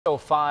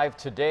5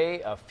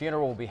 today, a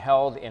funeral will be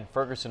held in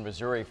Ferguson,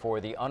 Missouri for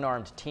the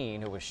unarmed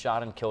teen who was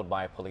shot and killed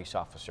by a police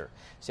officer.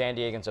 San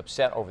Diegans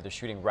upset over the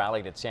shooting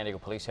rallied at San Diego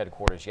Police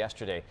Headquarters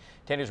yesterday.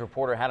 10 News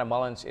reporter Hannah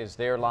Mullins is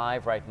there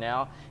live right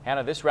now.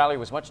 Hannah, this rally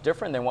was much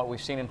different than what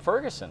we've seen in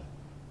Ferguson.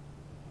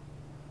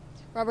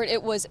 Robert,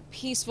 it was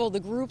peaceful. The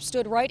group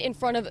stood right in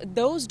front of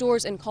those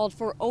doors and called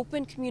for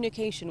open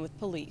communication with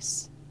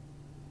police.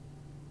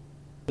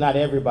 Not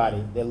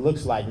everybody that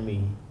looks like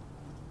me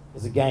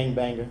is a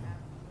gangbanger,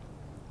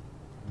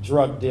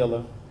 drug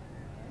dealer,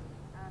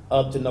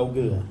 up to no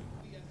good.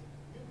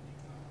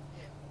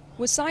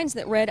 With signs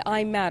that read,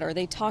 "I matter,"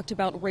 they talked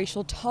about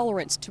racial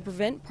tolerance to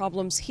prevent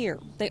problems here.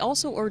 They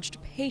also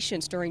urged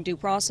patience during due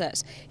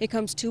process. It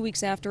comes 2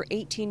 weeks after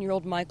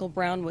 18-year-old Michael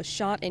Brown was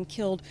shot and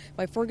killed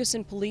by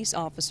Ferguson police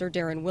officer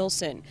Darren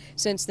Wilson.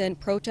 Since then,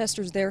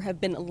 protesters there have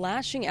been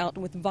lashing out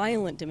with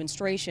violent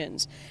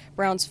demonstrations.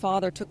 Brown's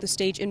father took the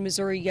stage in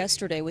Missouri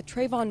yesterday with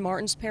Trayvon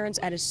Martin's parents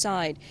at his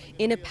side.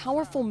 In a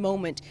powerful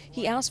moment,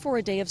 he asked for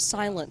a day of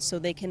silence so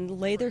they can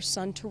lay their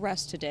son to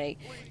rest today.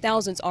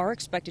 Thousands are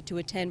expected to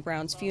attend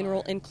Brown's funeral,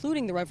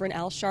 including the Reverend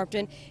Al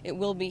Sharpton. It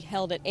will be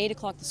held at 8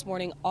 o'clock this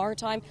morning, our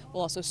time.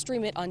 We'll also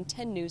stream it on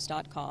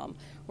 10news.com.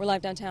 We're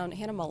live downtown.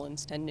 Hannah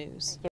Mullins, 10 News.